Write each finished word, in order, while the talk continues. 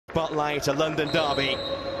Spotlight, a London derby,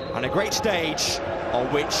 and a great stage on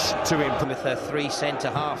which to implement. With their three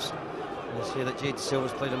centre-halves. You'll see that Jade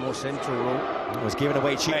Silva's played a more central role. It was given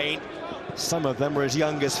away chain. Some of them were as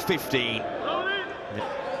young as 15.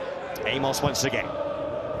 Amos once again.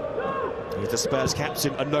 Here's the Spurs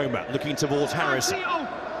captain, Onomah, looking towards Harrison.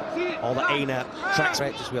 On the Aina tracks.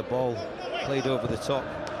 Just with a ball played over the top.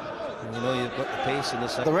 And you know you've got the pace in the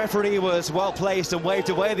side. The referee was well placed and waved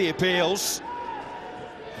away the appeals.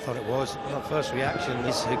 I thought it was. My first reaction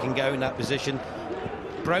is who can go in that position.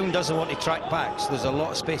 Brown doesn't want to track back, so there's a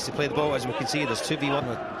lot of space to play the ball. As we can see, there's 2v1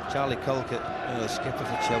 with Charlie Colkett, the skipper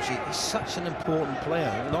for Chelsea. He's such an important player.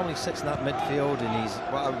 He normally sits in that midfield and he's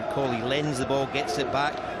what I would call, he lends the ball, gets it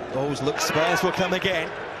back, always looks. Spurs will come again.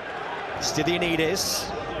 Stylianides,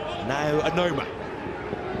 now Onomah.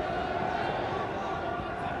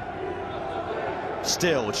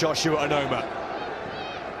 Still Joshua Onomah.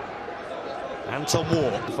 Anton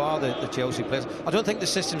Ward. Far the Chelsea players. I don't think the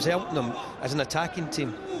system's helping them as an attacking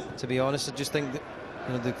team, to be honest. I just think that,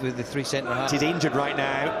 you know, the three centre-halves. He's injured right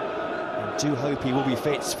now. I do hope he will be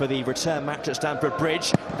fit for the return match at Stamford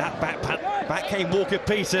Bridge. That back came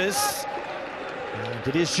Walker-Peters.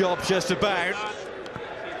 Did his job just about.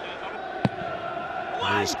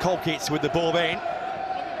 Here's Colkett with the ball in.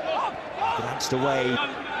 Glanced away.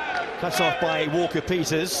 Cut off by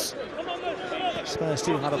Walker-Peters. Spurs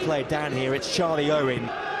still have a player down here. It's Charlie Owen.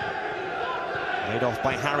 Laid off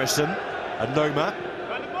by Harrison. Onomah.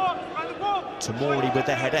 Tomori with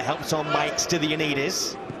the header. Helped on by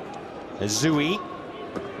Stylianides. Azui.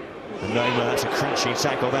 Onomah, that's a crunching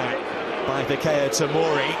tackle that by Fikayo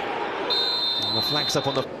Tomori. And the flag's up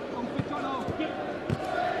on the...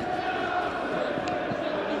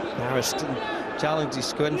 Harrison challenged his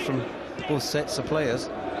squint from both sets of players.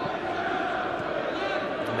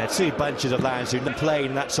 And they're two bunches of lads who played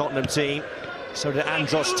in that Tottenham team. So did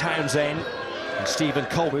Andros Townsend and Stephen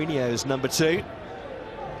Colmourinho's number 2.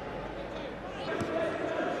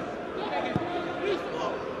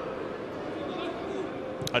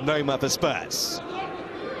 Onomah for Spurs.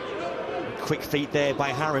 Quick feet there by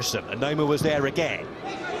Harrison. Onomah was there again.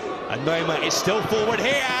 Onomah is still forward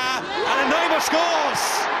here, and Onomah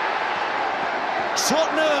scores!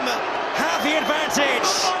 Tottenham have the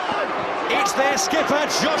advantage. It's their skipper,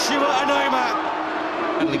 Joshua Onomah.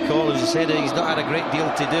 Bradley Cole, as you said, he's not had a great deal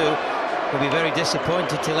to do. He'll be very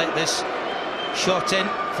disappointed to let this shot in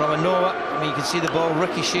from Onomah. I mean, you can see the ball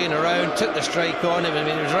ricocheting around, took the strike on him. I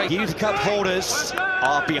mean, it was right. Youth Cup holders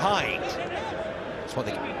are behind. That's what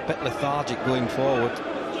they get a bit lethargic going forward.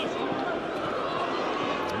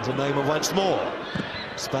 And Onomah once more.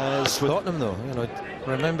 Spurs with Tottenham, though, you know,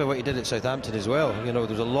 remember what he did at Southampton as well. You know,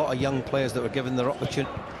 there's a lot of young players that were given their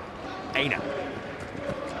opportunity. Aina.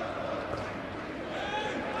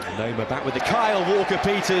 Onomah back with the Kyle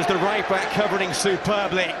Walker-Peters, the right back, covering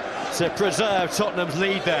superbly to preserve Tottenham's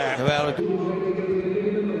lead there. Well,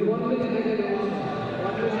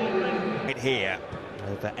 right here,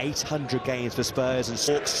 over 800 games for Spurs and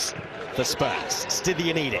 6 for Spurs.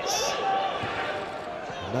 Stylianides.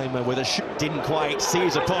 Onomah with a shot, didn't quite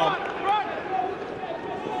seize upon.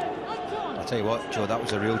 I'll tell you what, Joe, that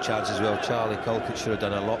was a real chance as well. Charlie Colkett should have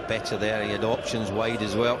done a lot better there. He had options wide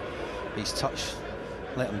as well. His touch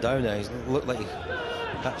let him down there. He looked like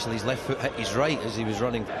actually his left foot hit his right as he was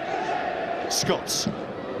running. Scots.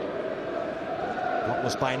 What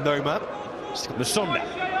was by Onomah? Musonda.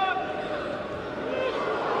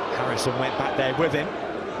 Harrison went back there with him.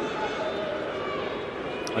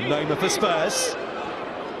 Onomah for Spurs.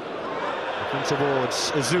 Looking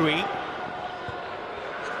towards Azui.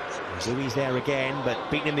 Azui's there again, but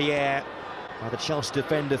beaten in the air by the Chelsea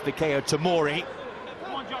defender Fikayo Tomori.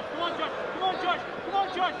 Come on, Josh, come on, Josh, come on, Josh, come on,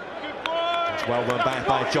 Josh. Good boy. It's well run back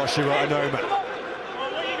by Joshua Onomah.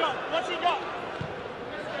 What you got? What's he got?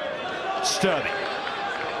 Sterling.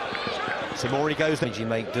 Tomori goes there. He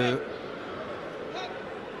might do.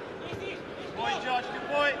 Good boy, Josh, good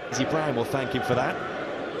boy. Izzy Brown will thank him for that.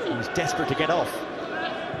 He was desperate to get off.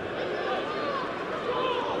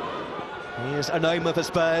 Here's Onomah for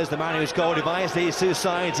Spurs, the man whose goal divides these two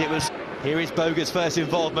sides. Here is Boga's first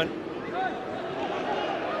involvement.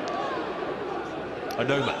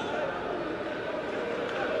 Onomah.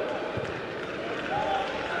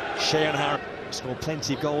 Shayon Harris scored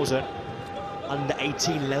plenty of goals at under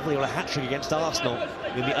 18 level. He got a hat-trick against Arsenal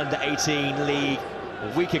in the under 18 league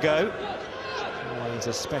a week ago. Always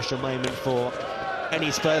a special moment for any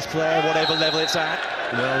Spurs player, whatever level it's at.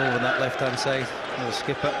 Well, on that left-hand side, the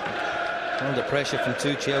skipper under pressure from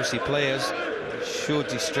 2 Chelsea players,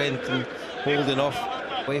 showed his strength in holding off.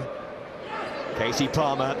 Casey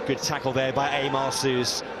Palmer, good tackle there by Amos,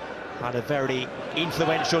 who's Had a very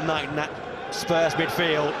influential night in that Spurs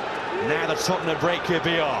midfield. Now the Tottenham break could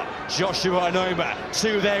be on. Joshua Onomah,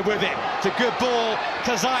 two there with him. It's a good ball.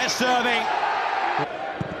 Keziah Sterling. I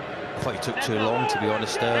thought he took too long, to be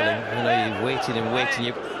honest, Sterling. You know, you're waiting and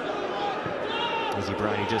waiting. Izzy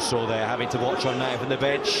Brown, you just saw there, having to watch on now from the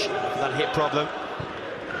bench for that hip problem.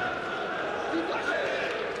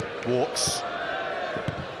 Walks.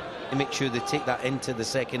 Make sure they take that into the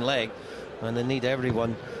second leg, and they need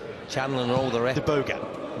everyone channeling all the rest. De Boga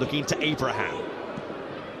looking to Abraham.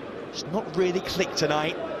 It's not really clicked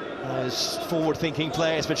tonight as forward-thinking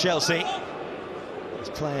players for Chelsea. As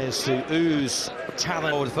players who ooze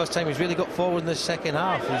talent. Oh, the first time he's really got forward in the second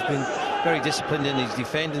half. He's been very disciplined in his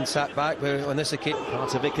defending, sat back, but on this occasion.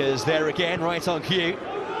 Carter Vickers there again, right on cue.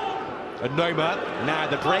 Onomah, now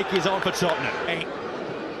the break is on for Tottenham.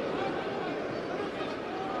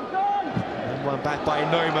 And one back by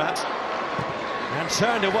Onomah. And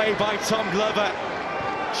turned away by Tom Glover.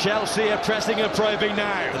 Chelsea are pressing and probing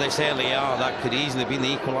now. Well, they certainly are. That could easily have been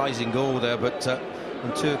the equalising goal there, but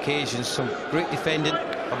on two occasions, some great defending.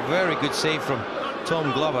 A very good save from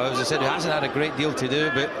Tom Glover. As I said, he hasn't had a great deal to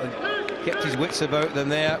do, but kept his wits about them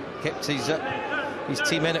there, kept his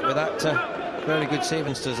team in it with that very good save.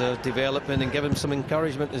 As development and give him some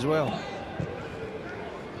encouragement as well.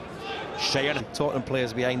 Sheehan. Tottenham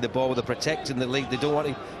players behind the ball with the protecting the lead. They don't want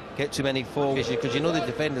to get too many forwards because you know the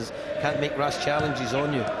defenders can't make rash challenges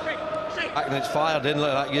on you. And it's fired in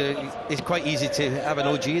like that. It's quite easy to have an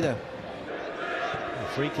OG there. A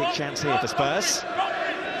free kick chance here for Spurs.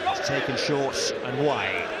 It's taken short and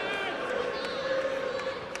wide.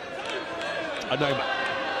 Onomah.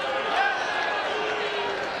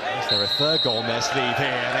 Is there a third goal in their sleeve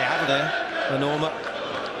here? They have it there. Onomah.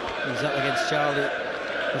 He's up against Charlie.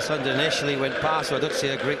 The Sunday initially went past, so I don't see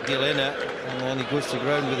a great deal in it, and then he goes to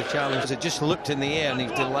ground with a challenge. It just looked in the air, and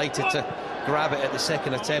he's delighted to grab it at the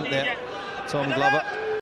second attempt there. Tom Glover.